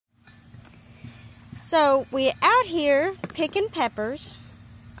So we're out here picking peppers.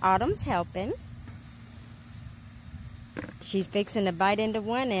 Autumn's helping. She's fixing to bite into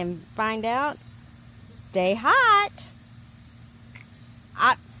one and find out they hot.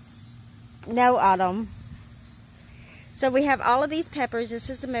 No, Autumn. So we have all of these peppers. This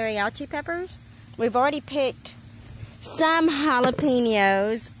is the mariachi peppers. We've already picked some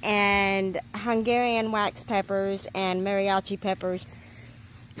jalapenos and Hungarian wax peppers and mariachi peppers.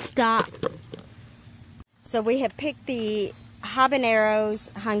 Stop. So we have picked the habaneros,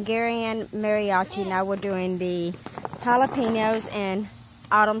 Hungarian mariachi. Now we're doing the jalapenos and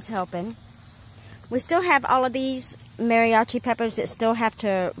Autumn's helping. We still have all of these mariachi peppers that still have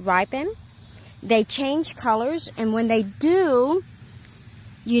to ripen. They change colors, and when they do,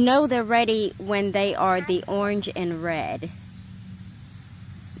 you know they're ready when they are the orange and red.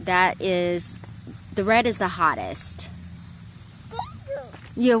 That is, the red is the hottest.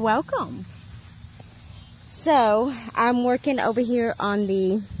 You're welcome. So, I'm working over here on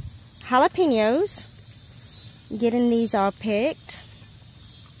the jalapenos, getting these all picked.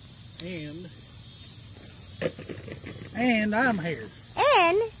 And I'm here.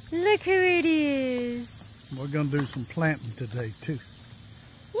 And look who it is. We're going to do some planting today too.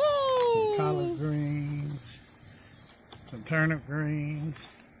 Yay! Some collard greens, some turnip greens.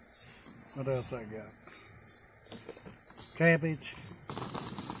 What else I got? Cabbage,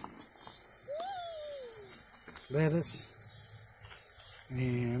 lettuce,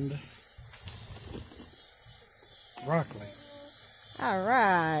 and broccoli. All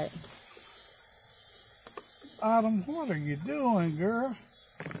right. Autumn, what are you doing, girl?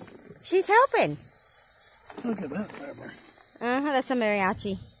 She's helping. Look at that pepper. That's a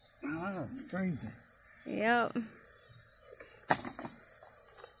mariachi. Oh, that's crazy. Yep.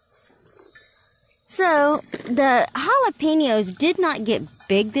 So, the jalapenos did not get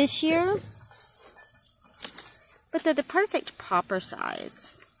big this year, but they're the perfect popper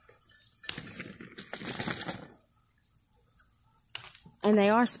size. And they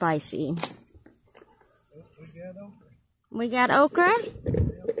are spicy. We got okra?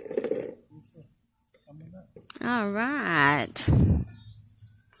 All right.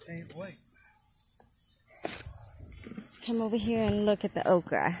 Can't wait. Let's come over here and look at the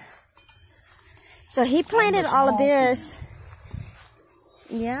okra. So he planted all of this.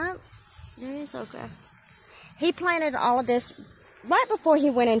 Yeah, there is okra. He planted all of this right before he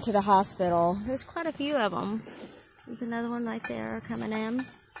went into the hospital. There's quite a few of them. There's another one right there coming in.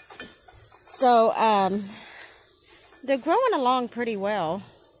 So, they're growing along pretty well.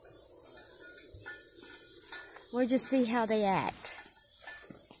 We'll just see how they act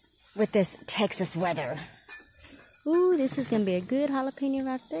with this Texas weather. Ooh, this is going to be a good jalapeno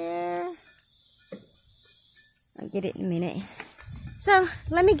right there. I'll get it in a minute. So,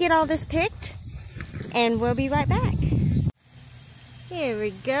 let me get all this picked, and we'll be right back. Here we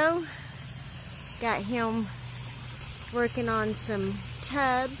go. Got him working on some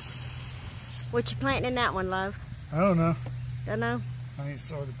tubs. What you planting in that one, love? I don't know. Don't know? I ain't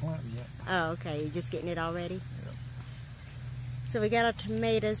started planting yet. Oh, okay. You're just getting it all ready? Yep. So we got our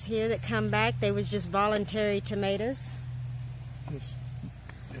tomatoes here that come back. They was just voluntary tomatoes. Just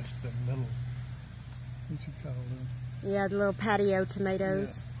the little, what you call them? Yeah, the little patio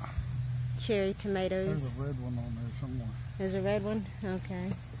tomatoes. Yeah. Cherry tomatoes. There's a red one on there somewhere. There's a red one?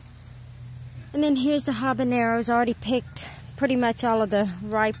 Okay. And then here's the habaneros. Already picked pretty much all of the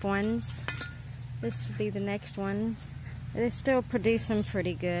ripe ones. This will be the next one. They're still producing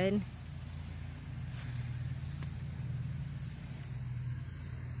pretty good.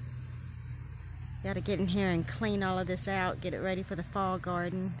 Got to get in here and clean all of this out, get it ready for the fall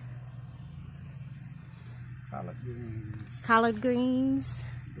garden. Collard greens. Collard greens.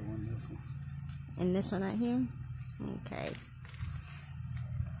 Doing this one. And this one right here? Okay.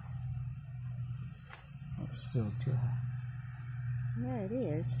 It's still dry. Yeah, it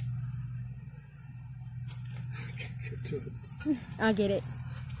is. Get to it. I'll get it.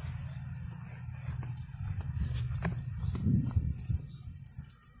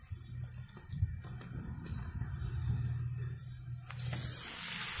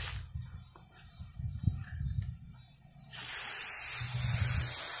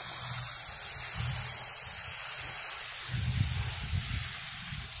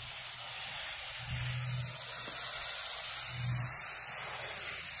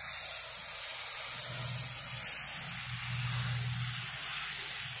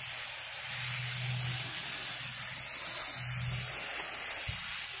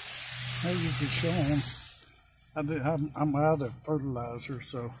 Maybe you could show them. I'm out of fertilizer,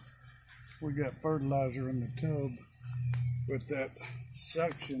 so we got fertilizer in the tub with that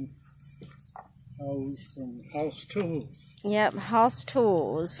suction. hose from House Tools. Yep, House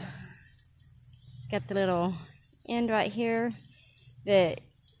Tools. It's got the little end right here that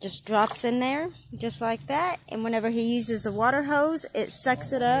just drops in there, just like that. And whenever he uses the water hose, it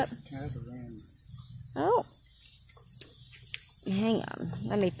sucks it up. Oh. Hang on,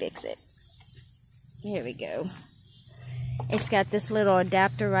 let me fix it. Here we go. It's got this little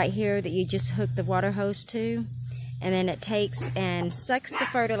adapter right here that you just hook the water hose to, and then it takes and sucks the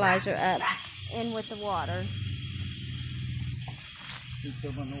fertilizer up in with the water. He's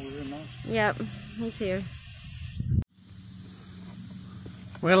coming over here now? Yep, he's here.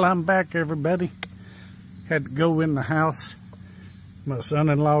 Well, I'm back, everybody. Had to go in the house. My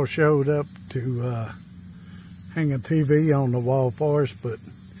son-in-law showed up to hang a TV on the wall for us, but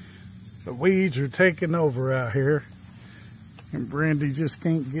the weeds are taking over out here, and Brandy just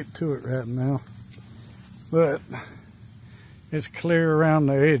can't get to it right now. But it's clear around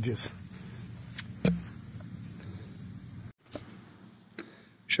the edges.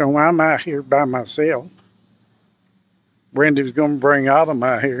 So I'm out here by myself. Brandy was going to bring Autumn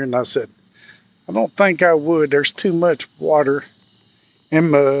out here, and I said, I don't think I would. There's too much water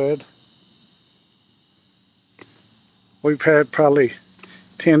and mud. We've had probably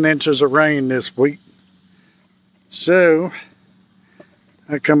 10 inches of rain this week. So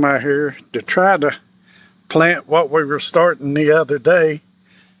I come out here to try to plant what we were starting the other day,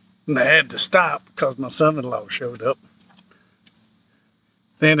 and I had to stop because my son-in-law showed up.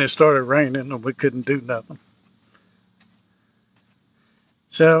 Then it started raining and we couldn't do nothing.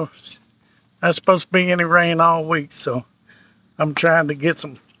 So that's supposed to be any rain all week, so I'm trying to get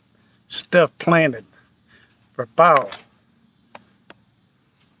some stuff planted for fall.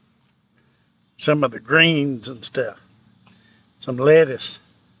 Some of the greens and stuff. Some lettuce.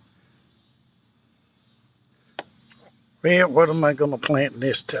 Well, what am I going to plant in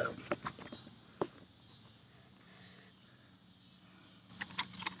this tub?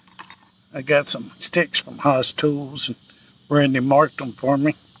 I got some sticks from House Tools, and Brandy marked them for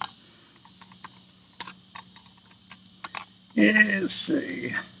me. Yeah, let's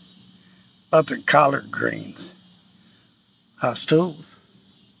see. Lots of collard greens. House Tools.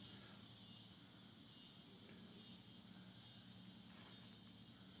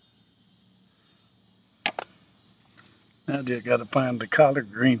 I just got to find the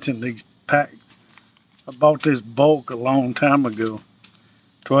collard greens in these packs. I bought this bulk a long time ago.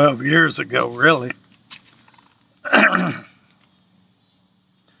 12 years ago, really.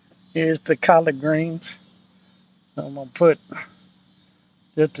 Here's the collard greens. I'm going to put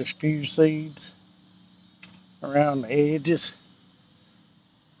just a few seeds around the edges.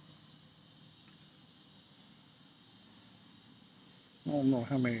 I don't know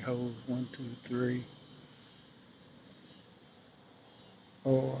how many holes. 1, 2, 3,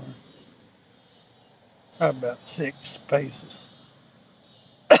 4. How about 6 spaces?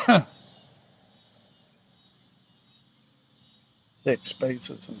 6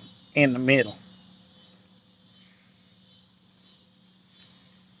 spaces in the middle.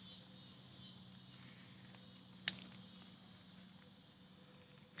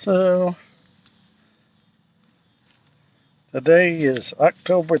 So today is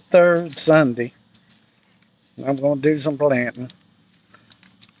October 3rd, Sunday. I'm going to do some planting.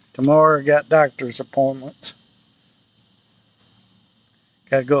 Tomorrow I got doctor's appointments.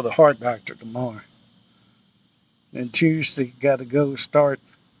 Got to go to the heart doctor tomorrow. And Tuesday got to go start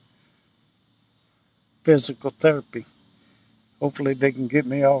physical therapy. Hopefully they can get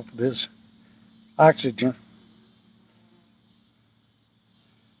me off this oxygen.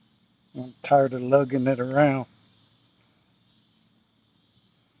 I'm tired of lugging it around.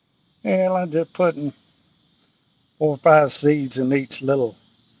 Well, I'm just putting 4 or 5 seeds in each little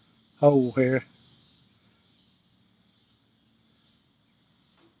hole here.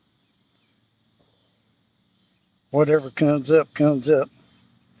 Whatever comes up, comes up.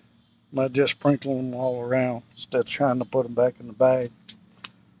 I just sprinkle them all around instead of trying to put them back in the bag.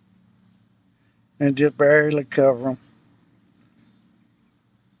 And just barely cover them.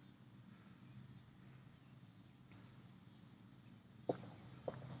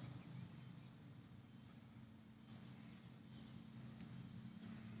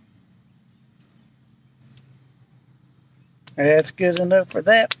 That's good enough for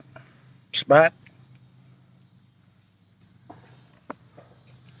that spot.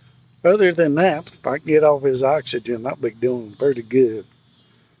 Other than that, if I can get off his oxygen, I'll be doing pretty good.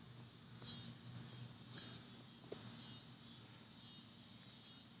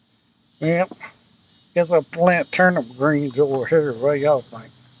 Well, guess I'll plant turnip greens over here. What do y'all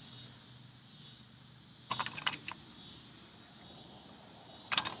think?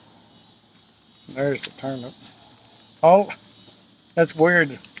 There's the turnips. Oh, that's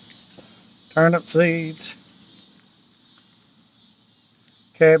weird. Turnip seeds,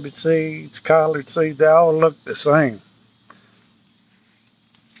 cabbage seeds, collard seeds, they all look the same.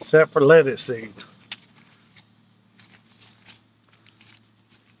 Except for lettuce seeds.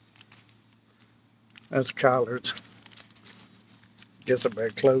 That's collards. Guess I better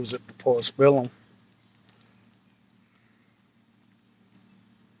close it before I spill them.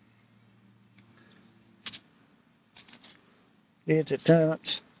 Here's the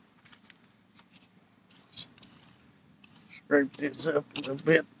turnips. Scrape this up a little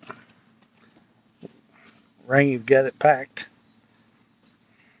bit. Rain's got it packed.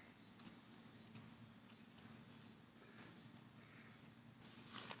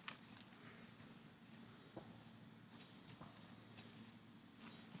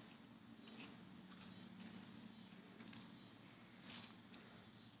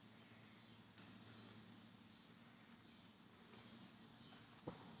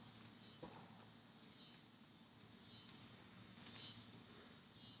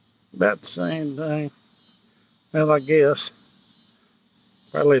 About the same thing. Well, I guess.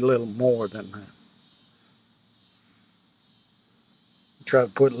 Probably a little more than that. Try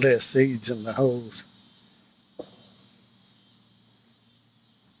to put less seeds in the holes.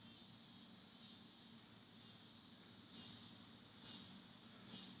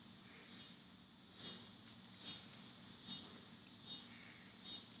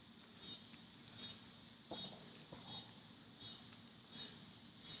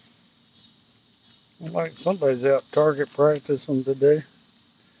 Like somebody's out target practicing today.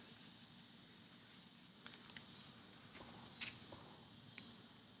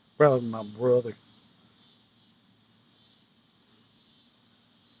 Probably my brother.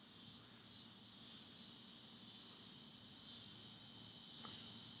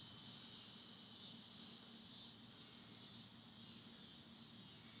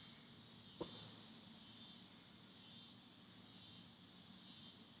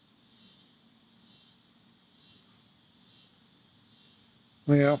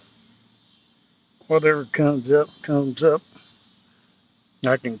 Well, whatever comes up, comes up.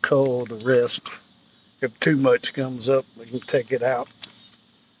 I can cull the rest. If too much comes up, we can take it out.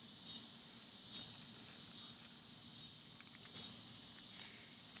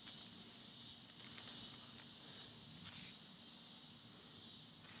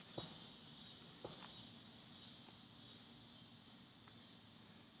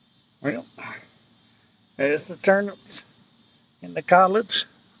 Well, there's the turnips and the collards.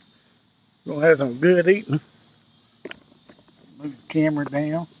 Gonna have some good eating. Move the camera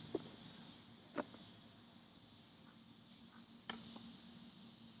down.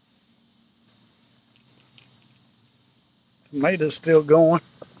 Tomatoes still going.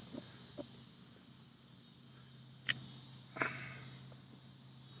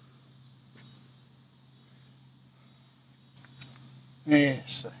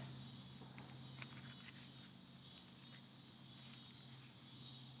 Yes.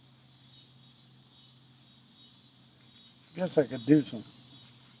 Guess I could do some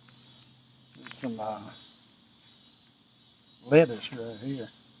lettuce right here.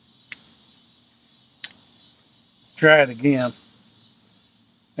 Try it again.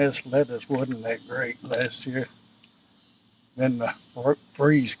 This lettuce wasn't that great last year. Then the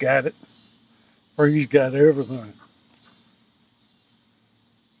freeze got it. Freeze got everything.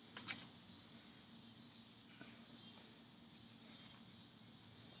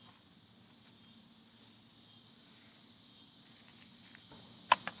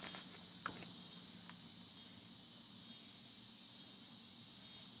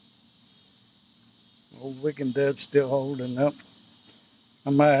 Old Wicked Dub's still holding up. I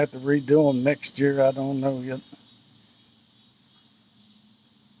might have to redo them next year. I don't know yet.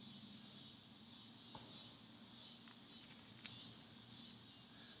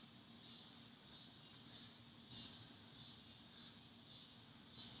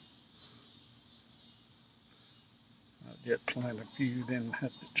 I'll just plant a few, then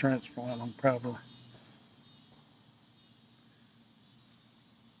have to transplant them probably.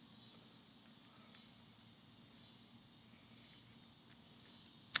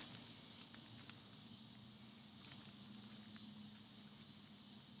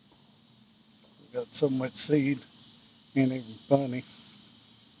 Got so much seed, ain't even funny.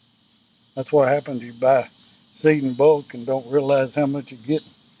 That's what happens. You buy seed in bulk and don't realize how much you get.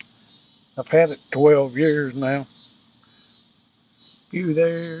 I've had it 12 years now. Few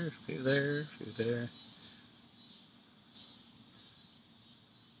there, few there, few there.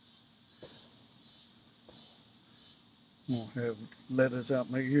 I'm gonna have lettuce out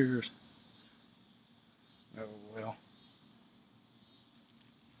my ears.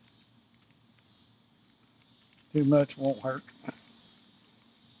 Too much won't hurt.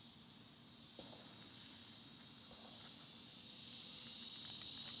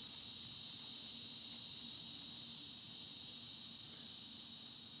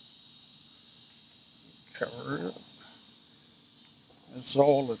 Cover it. The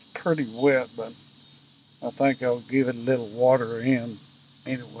soil is pretty wet, but I think I'll give it a little water in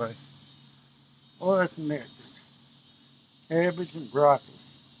anyway. What's next? Cabbage and broccoli.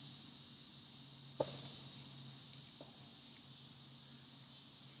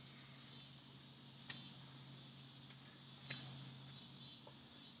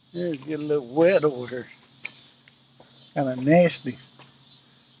 It's getting a little wet over here. Kind of nasty.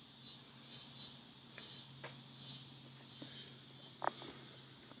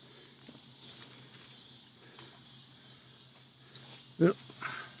 Yep.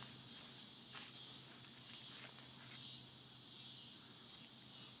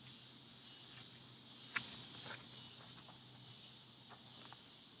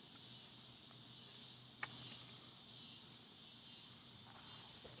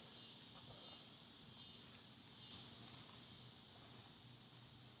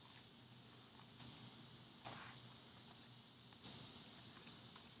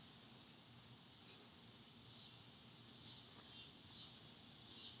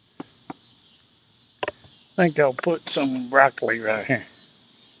 I think I'll put some broccoli right here.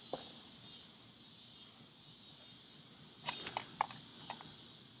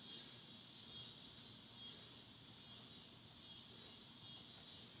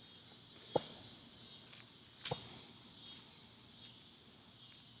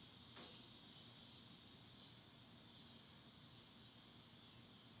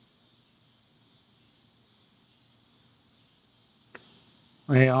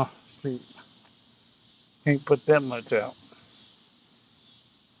 Well, see, can't put that much out.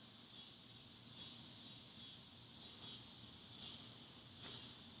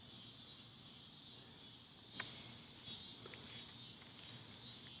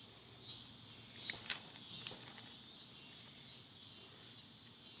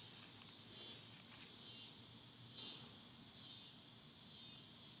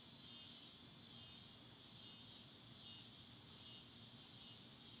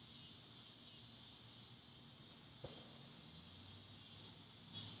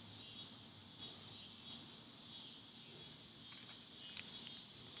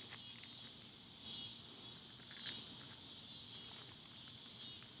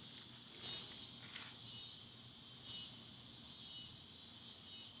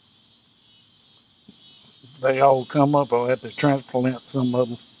 They all come up, I'll have to transplant some of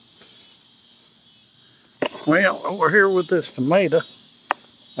them. Well, over here with this tomato,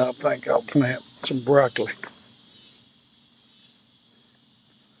 I think I'll plant some broccoli.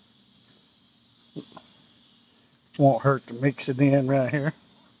 Won't hurt to mix it in right here.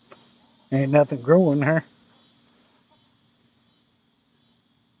 Ain't nothing growing here.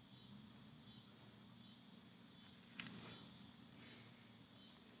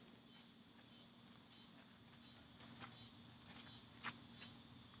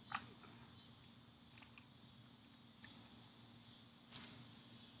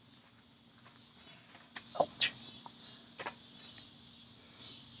 Ouch.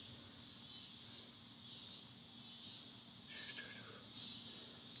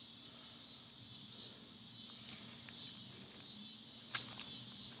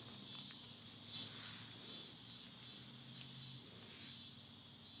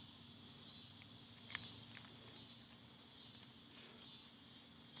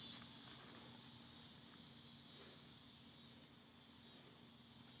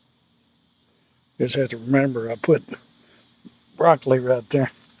 Just have to remember I put broccoli right there.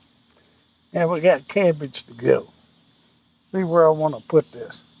 And we got cabbage to go. See where I want to put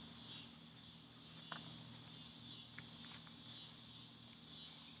this.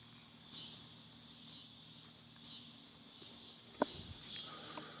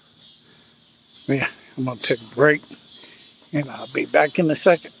 Yeah, I'm going to take a break and I'll be back in a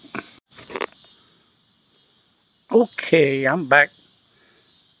second. Okay, I'm back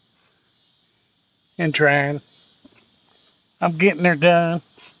and trying. I'm getting her done.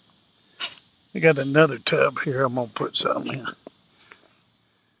 I got another tub here I'm going to put some in.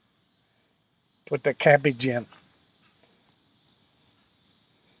 Put the cabbage in.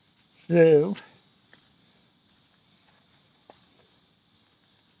 So,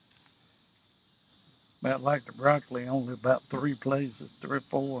 about like the broccoli, only about 3 places, 3 or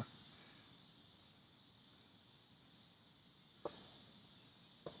 4.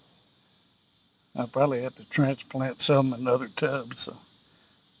 I'll probably have to transplant some in other tubs, so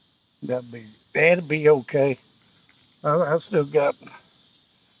that'll be okay. I've still got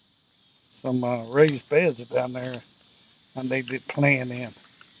some raised beds down there I need to plant in,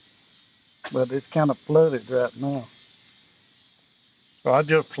 but it's kind of flooded right now. So I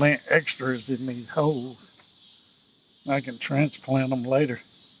just plant extras in these holes. I can transplant them later.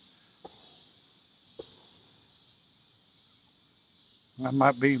 I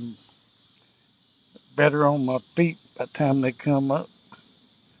might be better on my feet by the time they come up.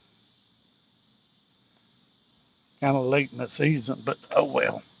 Kind of late in the season, but oh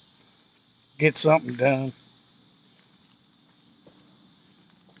well. Get something done.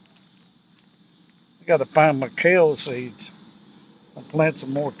 I got to find my kale seeds. I'll plant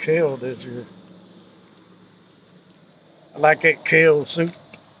some more kale this year. I like that kale soup.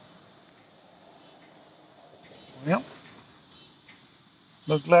 Yep.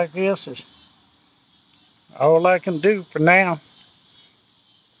 Looks like this is all I can do for now.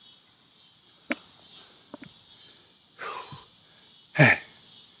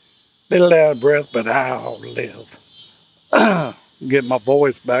 Little out of breath, but I'll live. Get my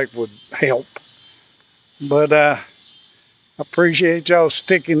voice back would help. But I appreciate y'all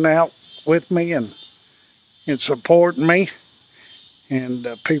sticking out with me and supporting me, and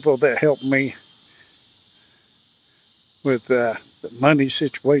people that help me with the money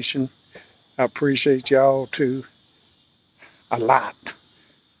situation. I appreciate y'all too a lot.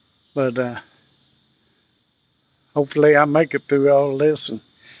 But hopefully I make it through all this and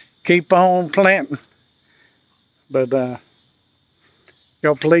keep on planting. But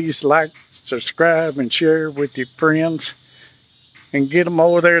y'all please like, subscribe, and share with your friends. And get them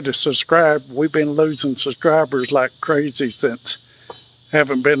over there to subscribe. We've been losing subscribers like crazy since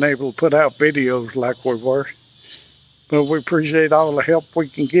haven't been able to put out videos like we were. But we appreciate all the help we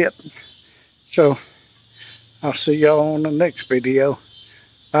can get. So I'll see y'all on the next video.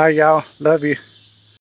 Bye y'all. Love you.